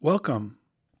Welcome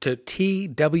to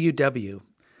TWW,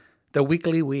 the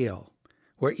Weekly Wheel,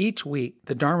 where each week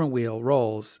the Dharma Wheel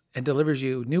rolls and delivers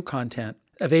you new content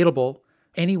available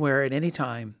anywhere at any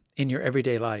time in your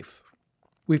everyday life.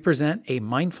 We present a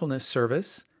mindfulness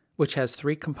service which has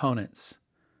three components.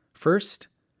 First,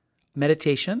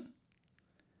 meditation,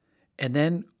 and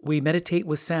then we meditate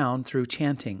with sound through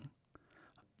chanting.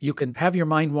 You can have your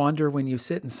mind wander when you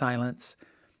sit in silence,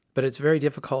 but it's very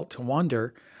difficult to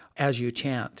wander as you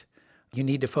chant. You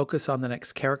need to focus on the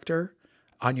next character,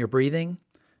 on your breathing,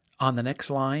 on the next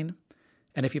line.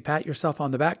 And if you pat yourself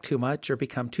on the back too much or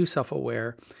become too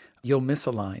self-aware, you'll miss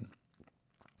a line.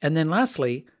 And then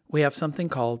lastly, we have something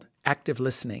called active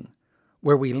listening,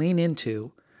 where we lean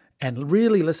into and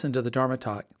really listen to the Dharma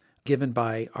talk given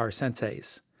by our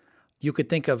senseis. You could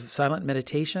think of silent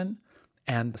meditation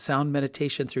and sound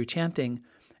meditation through chanting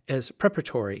as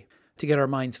preparatory to get our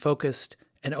minds focused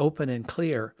and open and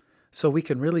clear so we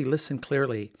can really listen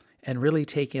clearly and really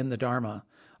take in the Dharma.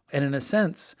 And in a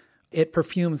sense, it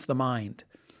perfumes the mind.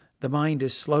 The mind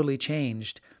is slowly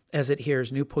changed as it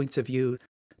hears new points of view,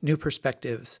 new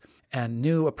perspectives, and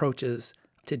new approaches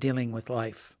to dealing with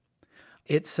life.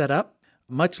 It's set up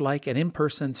much like an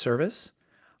in-person service.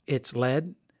 It's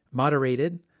led,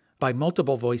 moderated by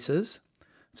multiple voices,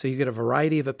 so you get a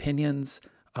variety of opinions,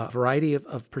 a variety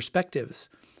of perspectives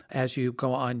as you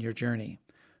go on your journey.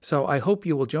 So I hope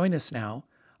you will join us now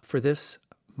for this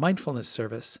mindfulness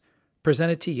service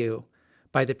presented to you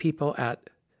by the people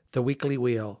at the Weekly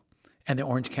Wheel and the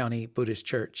Orange County Buddhist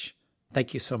Church.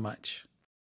 Thank you so much.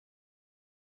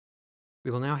 We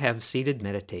will now have seated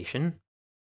meditation.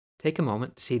 Take a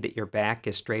moment to see that your back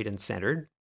is straight and centered,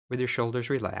 with your shoulders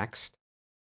relaxed.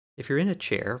 If you're in a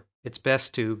chair, it's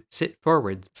best to sit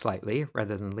forward slightly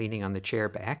rather than leaning on the chair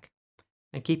back,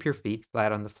 and keep your feet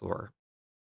flat on the floor.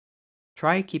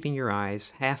 Try keeping your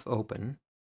eyes half open,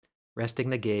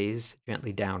 resting the gaze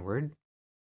gently downward,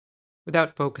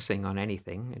 without focusing on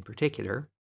anything in particular.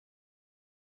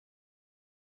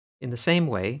 In the same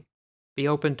way, be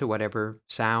open to whatever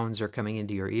sounds are coming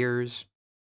into your ears,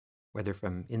 whether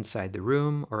from inside the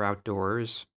room or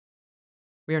outdoors.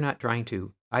 We are not trying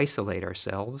to isolate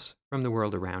ourselves from the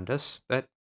world around us, but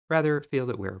rather feel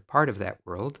that we're part of that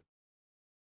world.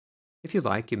 If you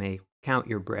like, you may count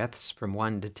your breaths from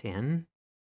 1 to 10.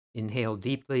 Inhale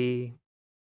deeply,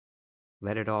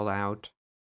 let it all out.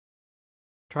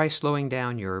 Try slowing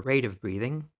down your rate of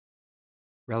breathing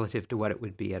relative to what it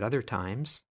would be at other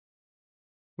times.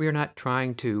 We are not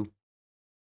trying to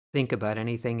think about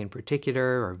anything in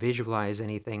particular or visualize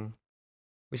anything.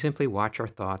 We simply watch our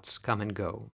thoughts come and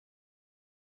go.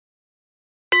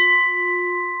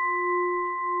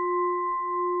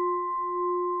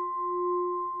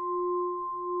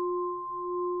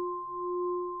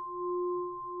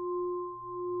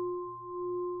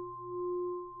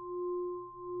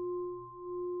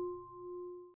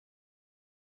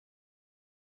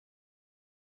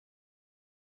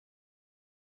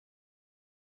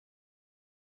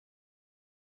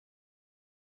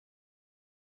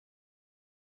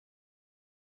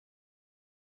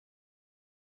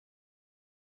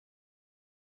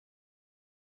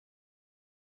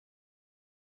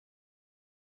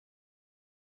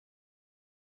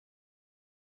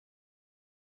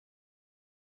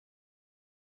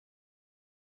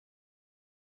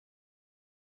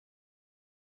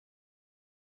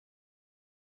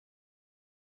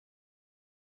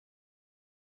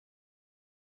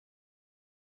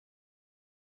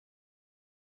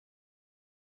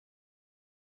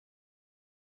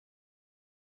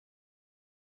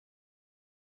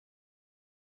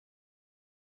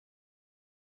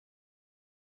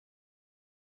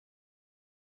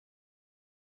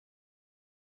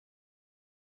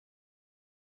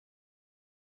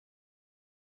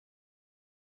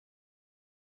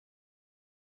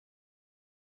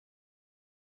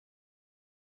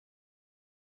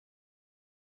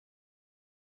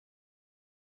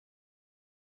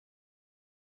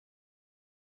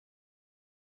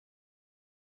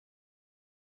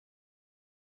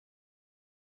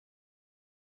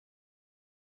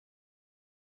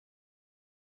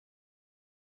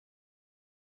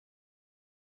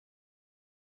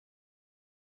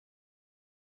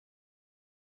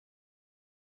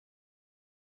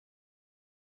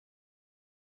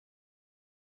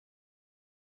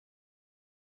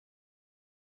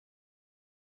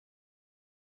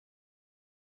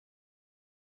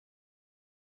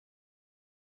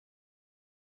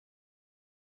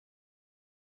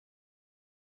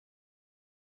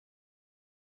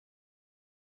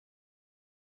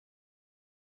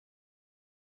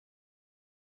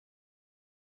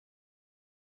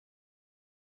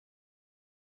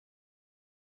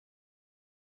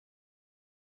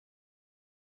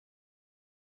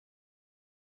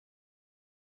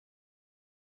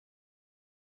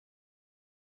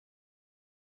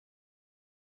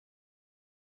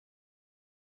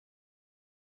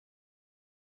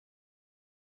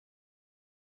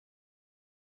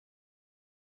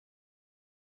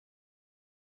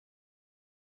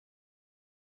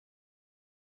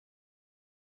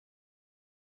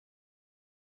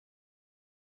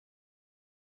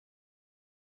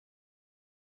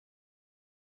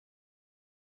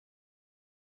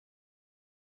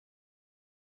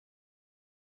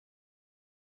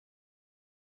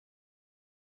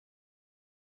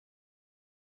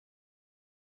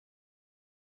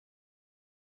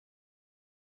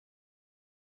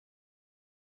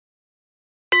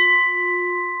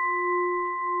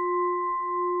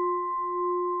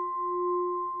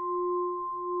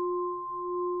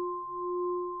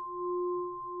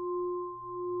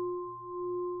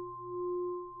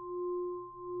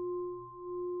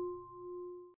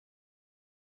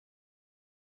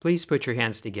 Please put your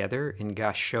hands together in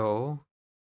Gasho.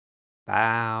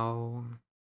 Bow.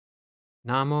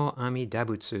 Namo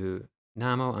Amidabutsu.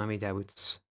 Namo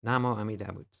Amidabutsu. Namo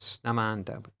Amidabutsu. Naman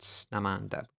Dabutsu. Naman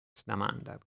Dabutsu. Naman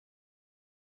Dabutsu.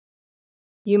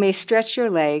 You may stretch your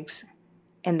legs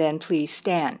and then please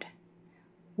stand.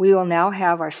 We will now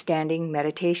have our standing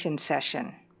meditation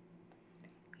session.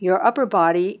 Your upper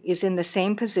body is in the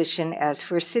same position as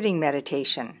for sitting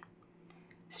meditation.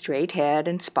 Straight head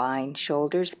and spine,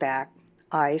 shoulders back,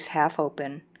 eyes half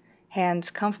open,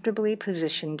 hands comfortably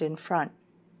positioned in front.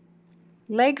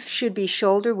 Legs should be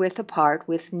shoulder-width apart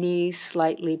with knees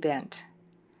slightly bent.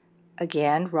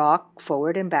 Again, rock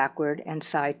forward and backward and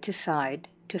side to side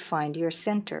to find your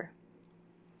center.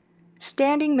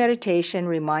 Standing meditation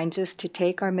reminds us to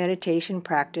take our meditation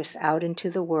practice out into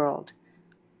the world,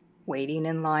 waiting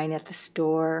in line at the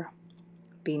store,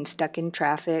 being stuck in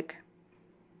traffic,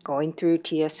 going through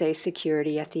TSA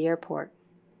security at the airport.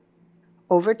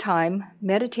 Over time,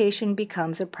 meditation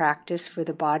becomes a practice for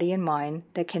the body and mind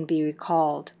that can be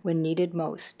recalled when needed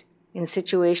most, in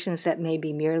situations that may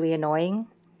be merely annoying,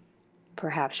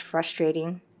 perhaps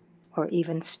frustrating, or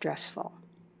even stressful.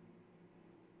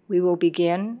 We will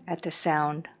begin at the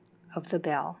sound of the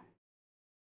bell.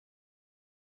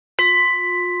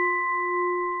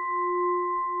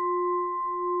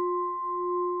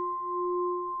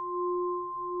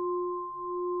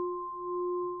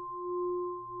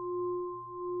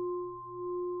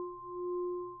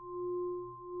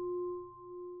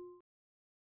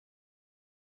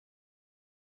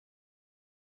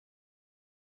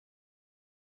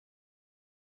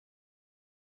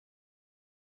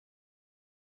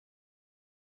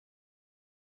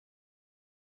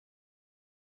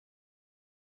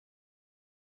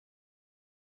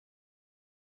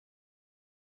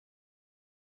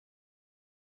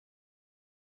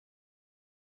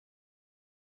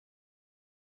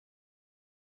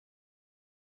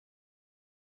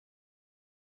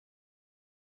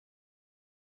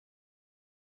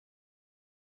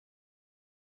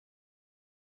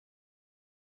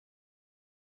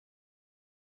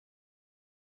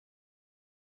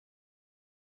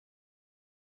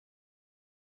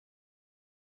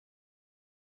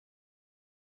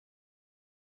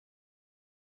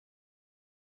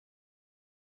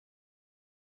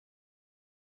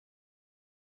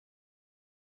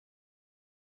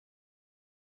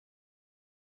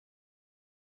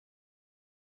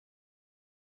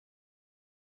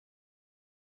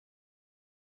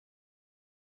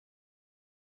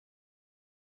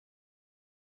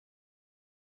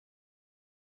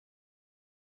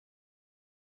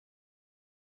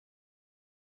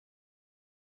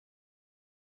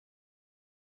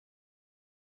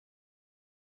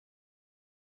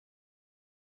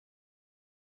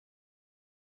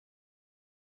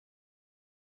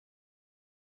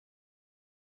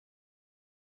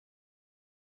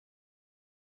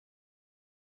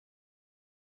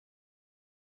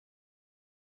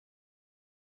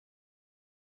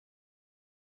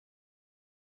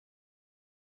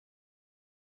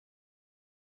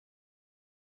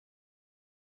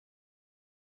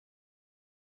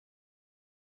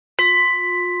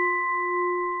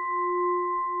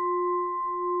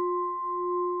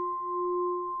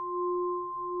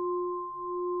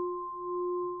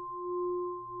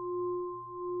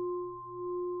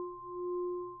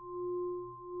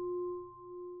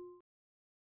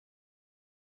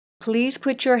 Please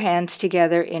put your hands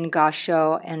together in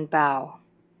Gasho and bow.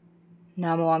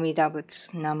 Namo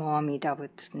Amidabutsu, Namo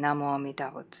Amidabutsu, Namo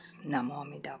Amidabutsu, Namo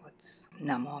Amidabutsu,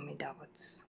 Namo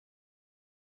Amidabutsu.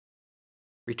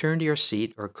 Return to your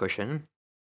seat or cushion.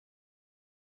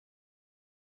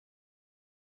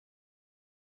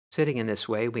 Sitting in this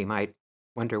way, we might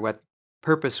wonder what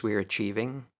purpose we're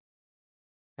achieving.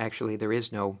 Actually, there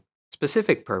is no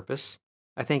specific purpose.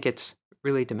 I think it's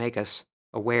really to make us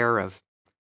aware of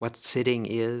what sitting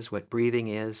is, what breathing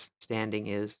is, standing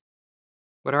is.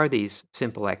 What are these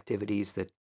simple activities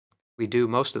that we do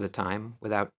most of the time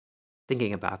without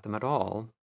thinking about them at all?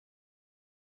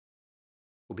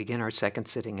 We'll begin our second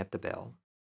sitting at the bell.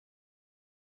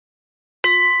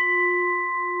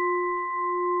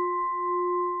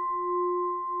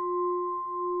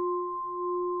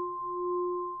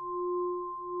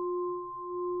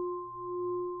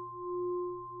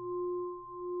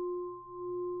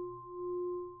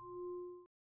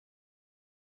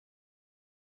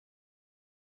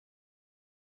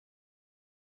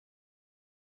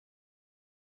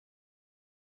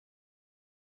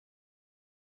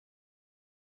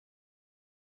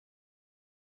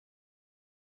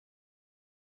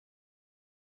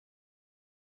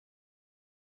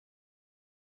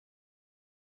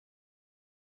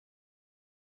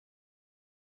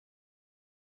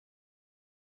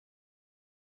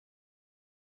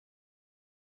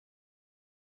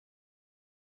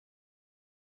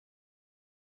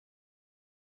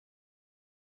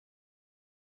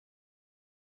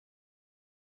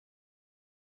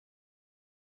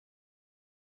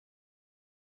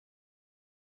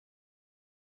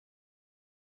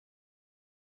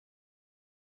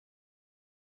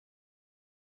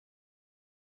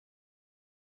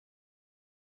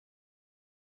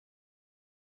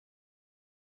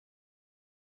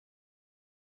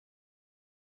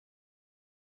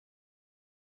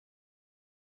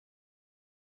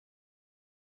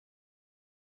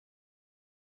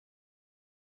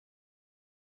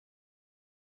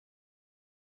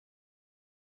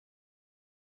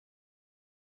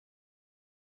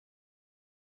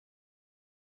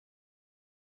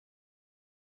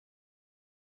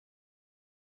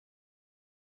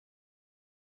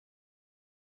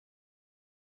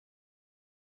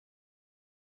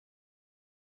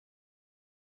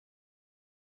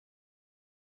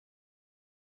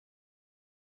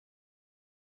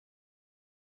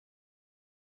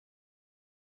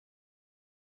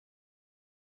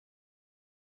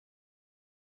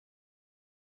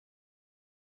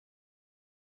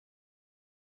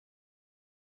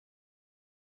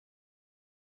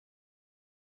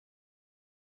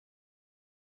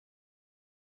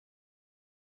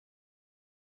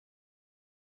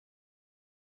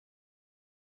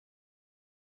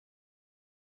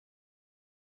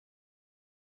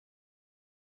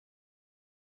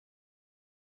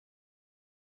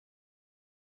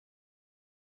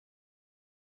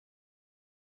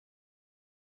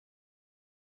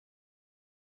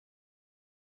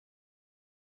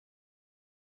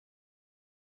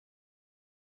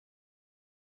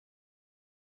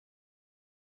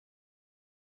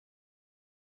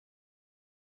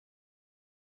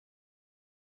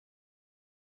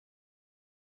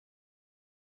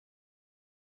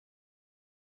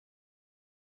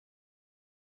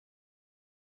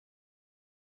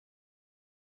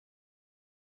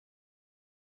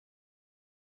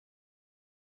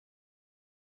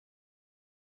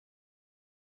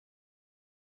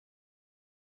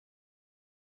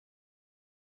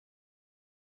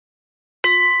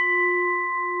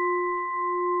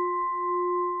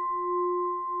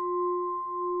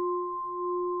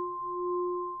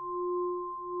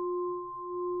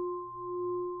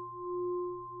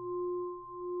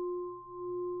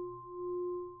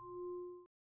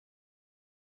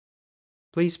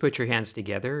 Please put your hands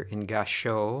together in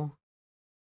Gasho.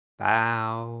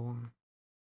 Bow.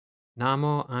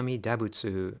 Namo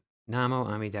Amidabutsu. Namo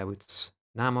Amidabutsu.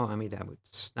 Namo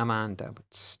Amidabutsu. Naman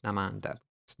Dabutsu. Naman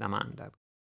Dabutsu. Naman Dabutsu.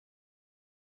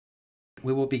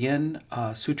 We will begin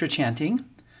sutra chanting.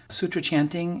 Sutra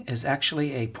chanting is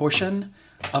actually a portion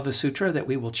of a sutra that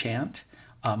we will chant.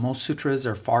 Most sutras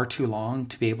are far too long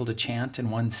to be able to chant in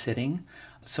one sitting.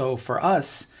 So for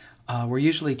us, we're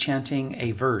usually chanting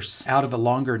a verse out of a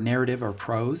longer narrative or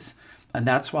prose. And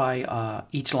that's why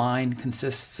each line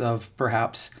consists of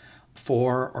perhaps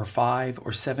 4 or 5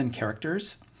 or 7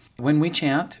 characters. When we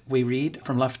chant, we read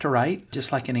from left to right,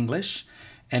 just like in English,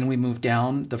 and we move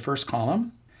down the first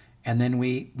column, and then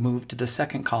we move to the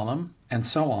second column, and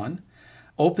so on.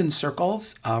 Open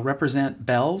circles represent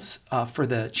bells for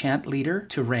the chant leader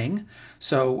to ring.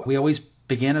 So we always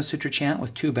begin a sutra chant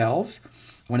with 2 bells.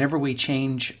 Whenever we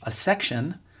change a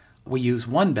section, we use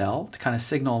 1 bell to kind of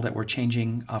signal that we're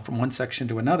changing from one section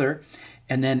to another.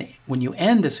 And then when you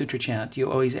end a sutra chant,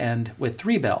 you always end with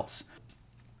 3 bells.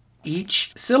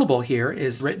 Each syllable here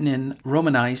is written in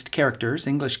Romanized characters,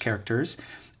 English characters,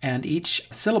 and each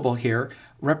syllable here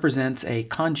represents a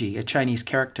kanji, a Chinese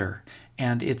character,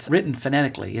 and it's written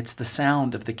phonetically. It's the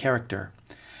sound of the character.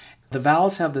 The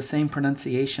vowels have the same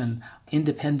pronunciation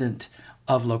independent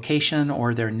of location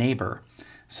or their neighbor.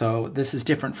 So this is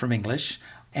different from English.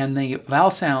 And the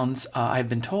vowel sounds, I've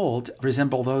been told,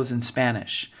 resemble those in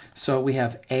Spanish. So we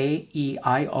have A, E,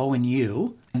 I, O, and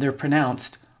U, and they're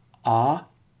pronounced A,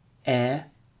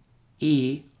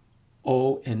 E,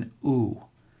 O, and U.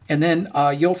 And then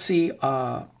you'll see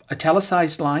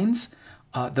italicized lines.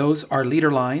 Those are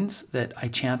leader lines that I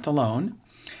chant alone.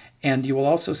 And you will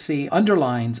also see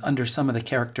underlines under some of the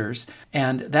characters.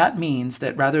 And that means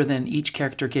that rather than each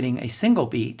character getting a single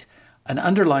beat, an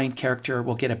underlined character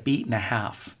will get a beat and a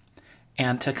half.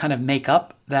 And to kind of make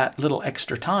up that little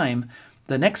extra time,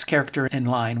 the next character in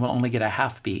line will only get a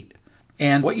half beat.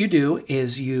 And what you do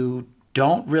is you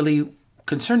don't really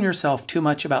concern yourself too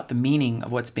much about the meaning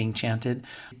of what's being chanted.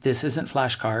 This isn't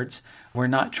flashcards. We're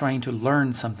not trying to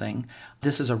learn something.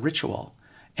 This is a ritual.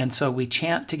 And so we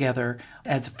chant together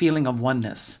as a feeling of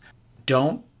oneness.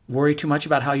 Don't worry too much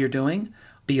about how you're doing.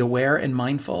 Be aware and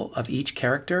mindful of each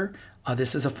character.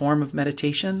 This is a form of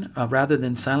meditation. Rather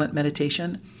than silent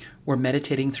meditation, we're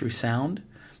meditating through sound.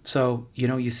 So,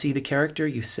 you see the character,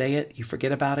 you say it, you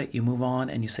forget about it, you move on,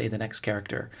 and you say the next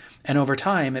character. And over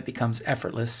time, it becomes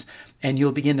effortless, and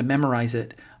you'll begin to memorize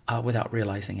it without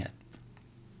realizing it.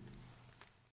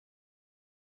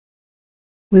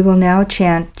 We will now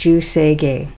chant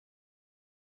Jusei-ge.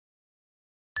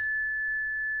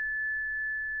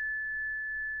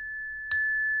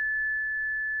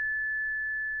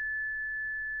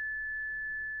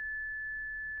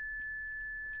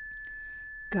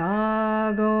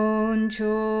 Gagon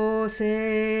chosegan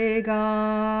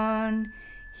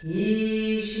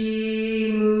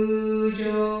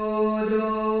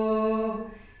hishimujodo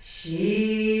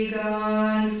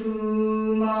shigan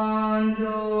fumanzok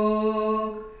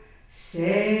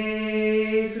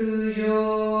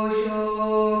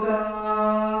seifujoshoga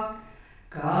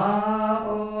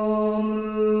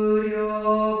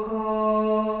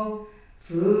gaomuryoko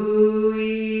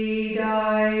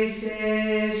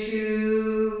fuidaiseshu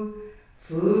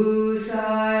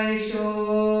Fusai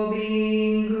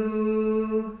Shobingu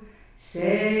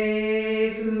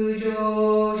Seifujo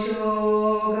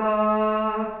Shoga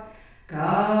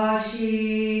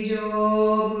Gashijo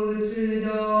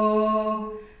Butsudo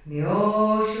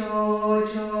Myosho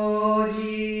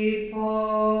Chojipo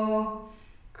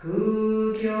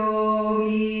Kugyo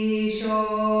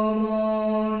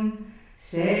Mishomon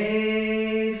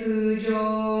Seifujo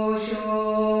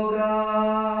Shoga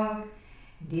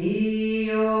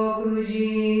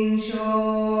Ryokujin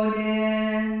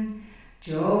shonen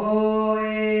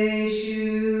joeishu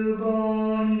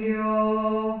bongyo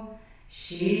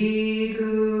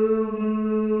shigumu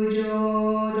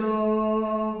jodo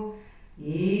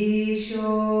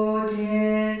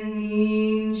ishoten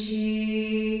ninshi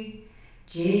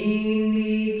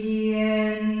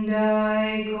jinrikien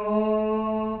daiko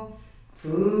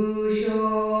fusho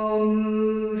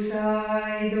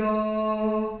musaido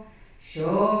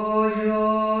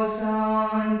Shoujo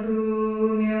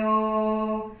sankumyo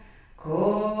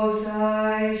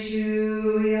kosai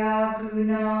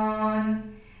shuyakunan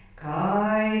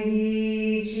kai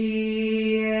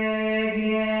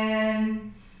chiegen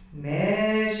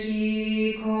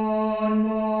meshi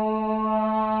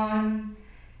konmoan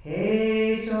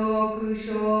heisoku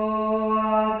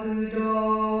shoakudo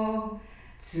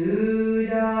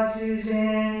tsudatsu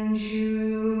zen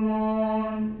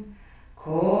shumon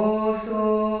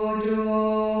Kosojo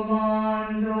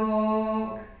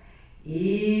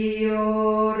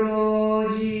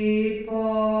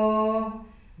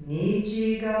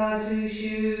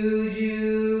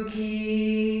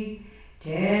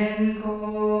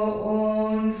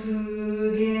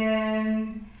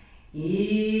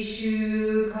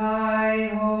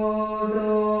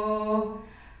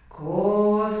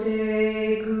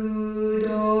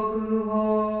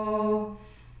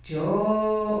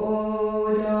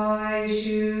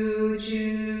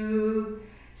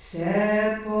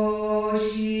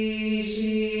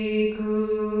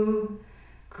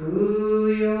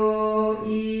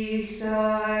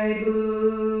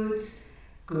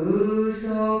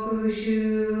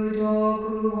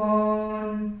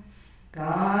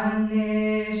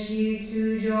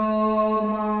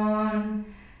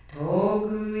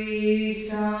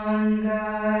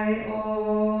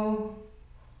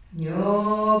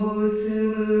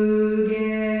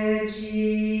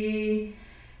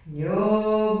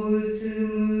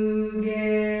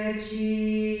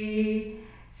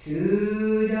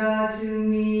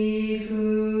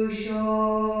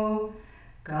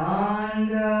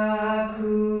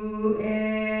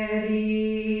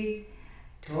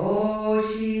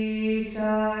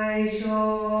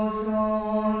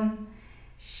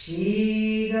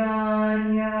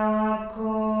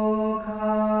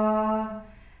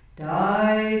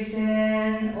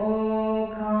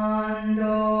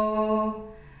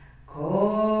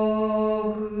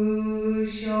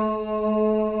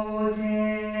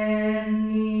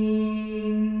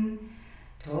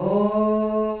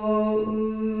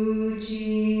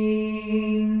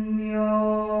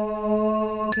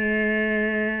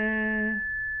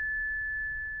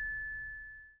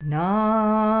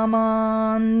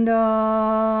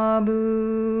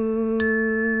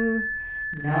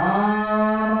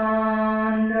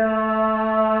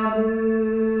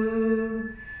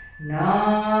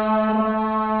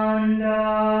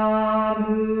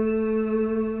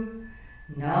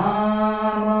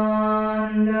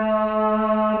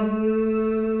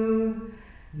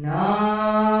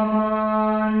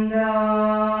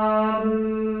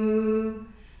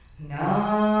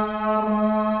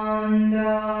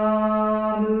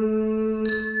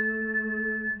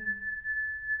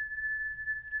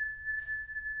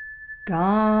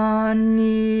三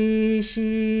に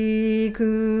四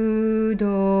苦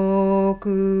毒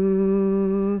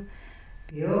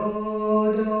平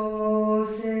等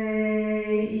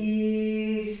性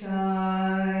一切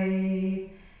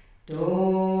道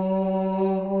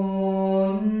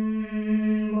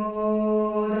本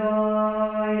菩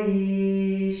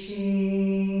提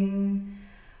心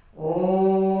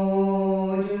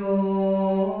往生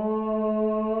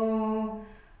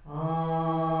安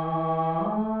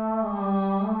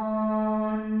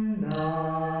楽。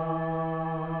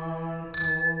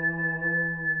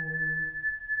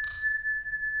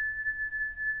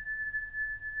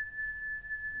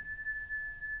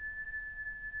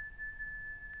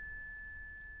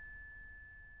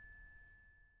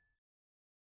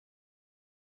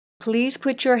Please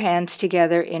put your hands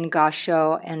together in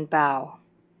gasho and bow.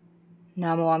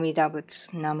 Namo Amida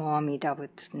Butsu, Namo Amida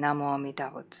Butsu, Namo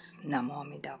Amida Butsu, Namo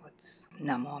Amida Butsu,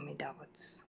 Namo Amida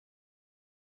Butsu.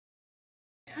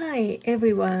 Hi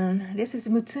everyone, this is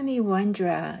Mutsumi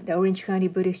Wondra, the Orange County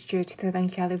Buddhist Church, Southern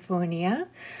California.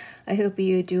 I hope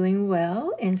you're doing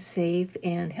well and safe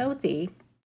and healthy.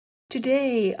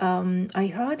 Today, I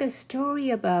heard a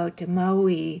story about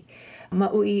Maui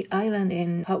Island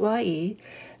in Hawaii.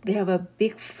 They have a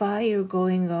big fire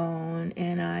going on,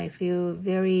 and I feel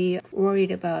very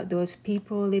worried about those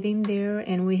people living there,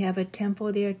 and we have a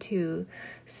temple there too.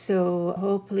 So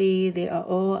hopefully they are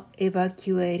all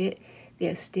evacuated. They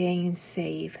are staying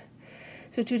safe.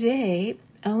 So today,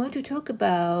 I want to talk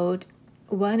about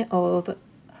one of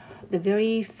the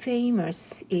very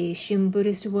famous Shin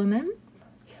Buddhist women.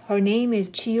 Her name is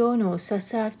Chiyono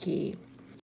Sasaki.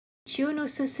 Chiyono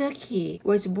Sasaki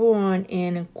was born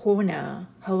in Kona,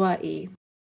 Hawaii.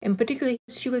 And particularly,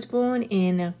 she was born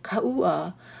in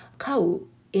Kau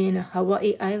in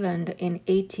Hawaii Island in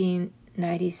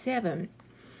 1897.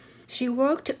 She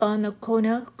worked on the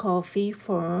Kona coffee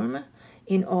farm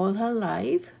in all her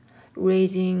life,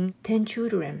 raising 10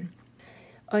 children.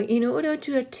 In order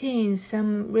to attain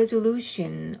some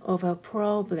resolution of her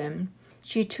problem,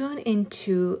 she turned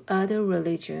into other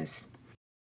religions.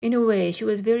 In a way, she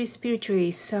was very spiritually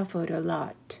suffered a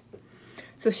lot.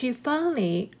 So she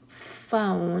finally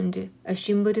found a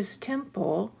Shin Buddhist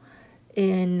temple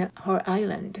in her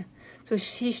island. So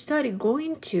she started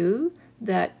going to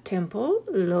that temple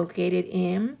located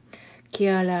in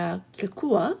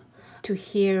Kealakekua to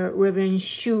hear Reverend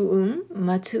Shu-un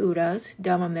Matsuura's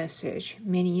Dharma message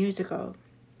many years ago.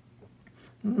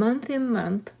 Month in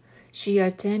month, she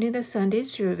attended the Sunday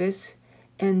service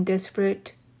in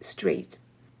Desperate Street.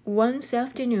 Once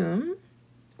afternoon,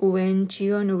 when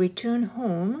Chiyono returned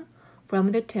home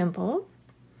from the temple,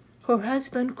 her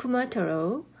husband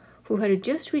Kumataro, who had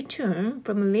just returned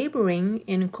from laboring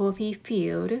in a coffee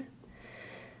field,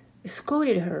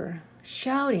 scolded her,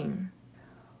 shouting,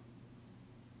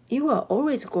 "You are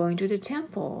always going to the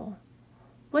temple.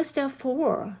 What's that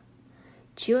for?"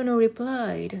 Chiyono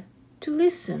replied, "To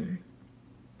listen."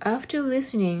 After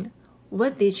listening,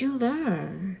 "What did you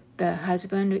learn?" the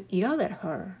husband yelled at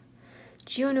her.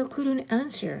 Chiyono couldn't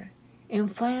answer, and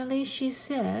finally she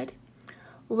said,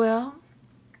 "Well,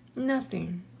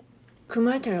 nothing."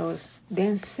 Kumataro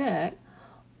then said,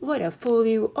 "What a fool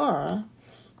you are."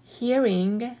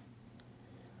 Hearing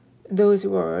those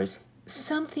words,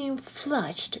 something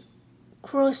flashed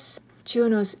across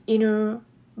Chiyono's inner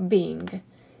being,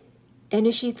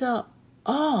 and she thought,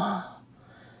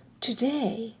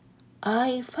 today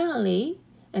I finally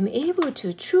am able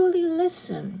to truly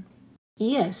listen.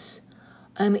 Yes,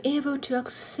 I'm able to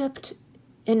accept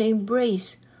and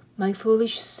embrace my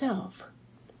foolish self."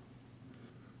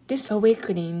 This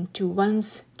awakening to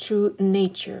one's true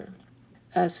nature,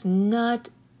 as not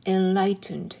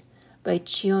enlightened by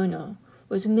Chiyono,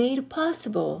 was made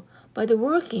possible by the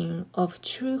working of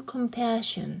true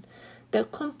compassion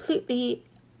that completely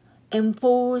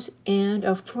enforced and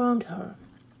affirmed her.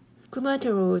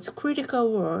 Kumataro's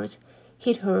critical words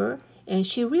hit her, and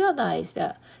she realized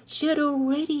that she had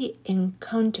already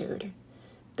encountered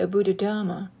the Buddha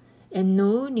Dharma and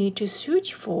no need to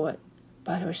search for it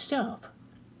by herself.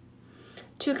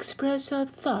 To express her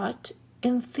thought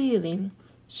and feeling,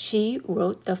 she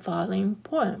wrote the following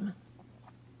poem.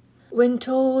 When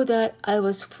told that I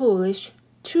was foolish,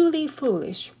 truly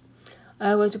foolish,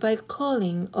 I was by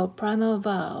calling a primal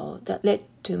vow that led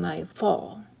to my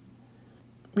fall.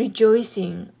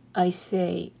 Rejoicing, I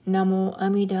say, Namo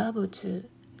Amida Butsu,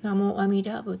 Namo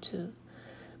Amida Butsu.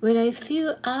 When I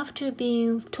feel after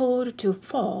being told to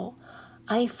fall,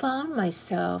 I found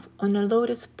myself on a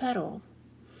lotus petal.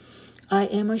 I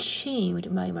am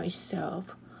ashamed by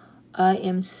myself. I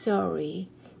am sorry.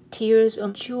 Tears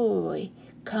of joy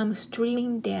come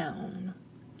streaming down.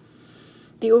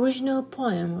 The original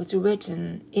poem was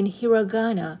written in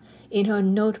hiragana in her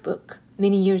notebook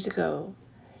many years ago.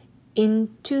 In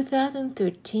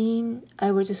 2013, I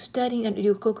was studying at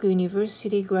Ryukoku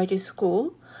University Graduate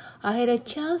School. I had a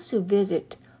chance to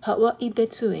visit Hawaii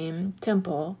Betsuin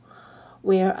Temple,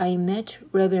 where I met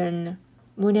Reverend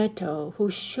Muneto,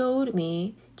 who showed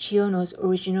me Chiyono's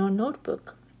original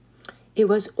notebook. It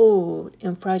was old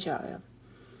and fragile.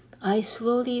 I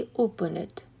slowly opened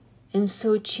it and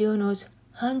saw Chiyono's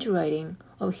handwriting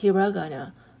of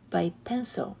hiragana by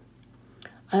pencil.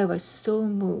 I was so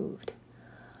moved.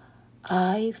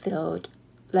 I felt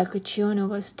like Chiyono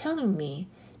was telling me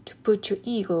to put your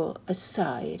ego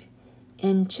aside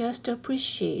and just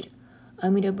appreciate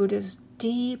Amida Buddha's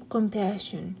deep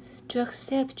compassion to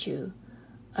accept you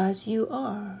as you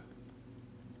are.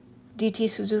 D.T.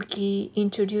 Suzuki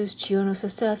introduced Chiyono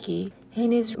Sasaki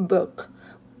in his book,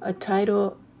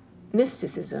 titled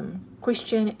Mysticism,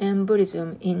 Christian and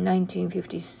Buddhism in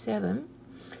 1957.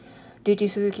 D.T.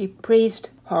 Suzuki praised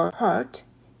her heart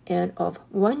and of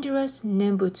Wondra's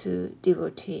Nembutsu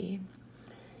devotee.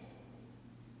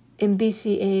 In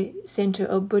BCA Center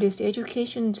of Buddhist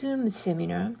Education Zoom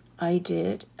seminar I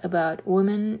did about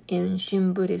women in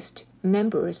Shin Buddhist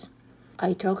members,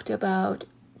 I talked about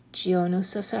Chiyono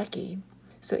Sasaki.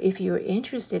 So if you're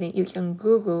interested, you can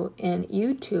Google and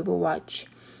YouTube watch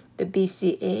the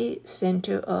BCA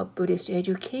Center of Buddhist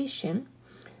Education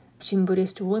Shin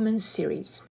Buddhist Women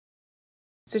series.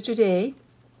 So today,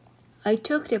 I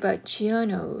talked about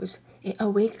Chiyono's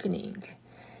awakening,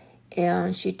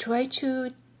 and she tried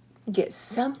to get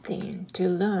something to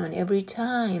learn every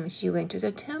time she went to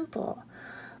the temple,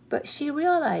 but she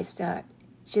realized that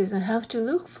she doesn't have to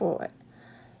look for it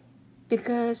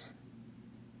because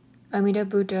Amida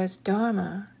Buddha's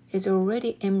Dharma is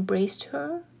already embraced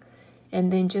her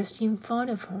and then just in front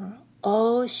of her.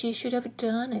 All she should have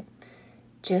done is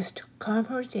just calm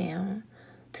her down,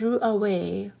 threw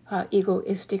away her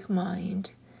egoistic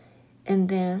mind, and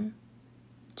then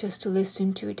just to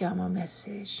listen to a Dharma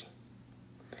message.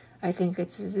 I think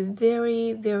it's a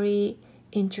very, very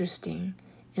interesting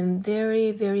and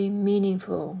very, very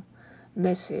meaningful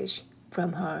message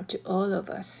from her to all of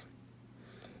us.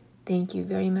 Thank you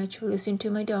very much for listening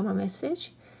to my Dharma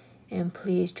message, and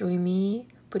please join me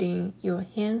putting your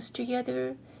hands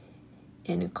together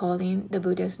and calling the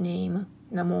Buddha's name,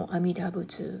 Namo Amida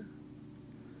Butsu.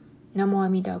 Namo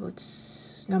Amida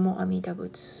Butsu, Namo Amida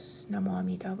Butsu, Namo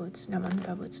Amida Butsu,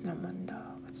 Namanda Butsu, Namanda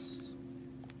Butsu.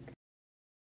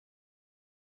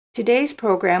 Today's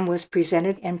program was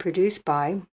presented and produced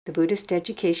by the Buddhist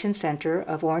Education Center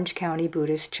of Orange County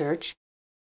Buddhist Church.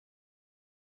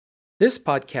 This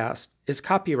podcast is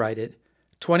copyrighted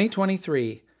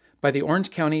 2023 by the Orange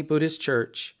County Buddhist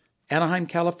Church, Anaheim,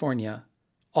 California,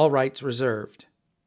 all rights reserved.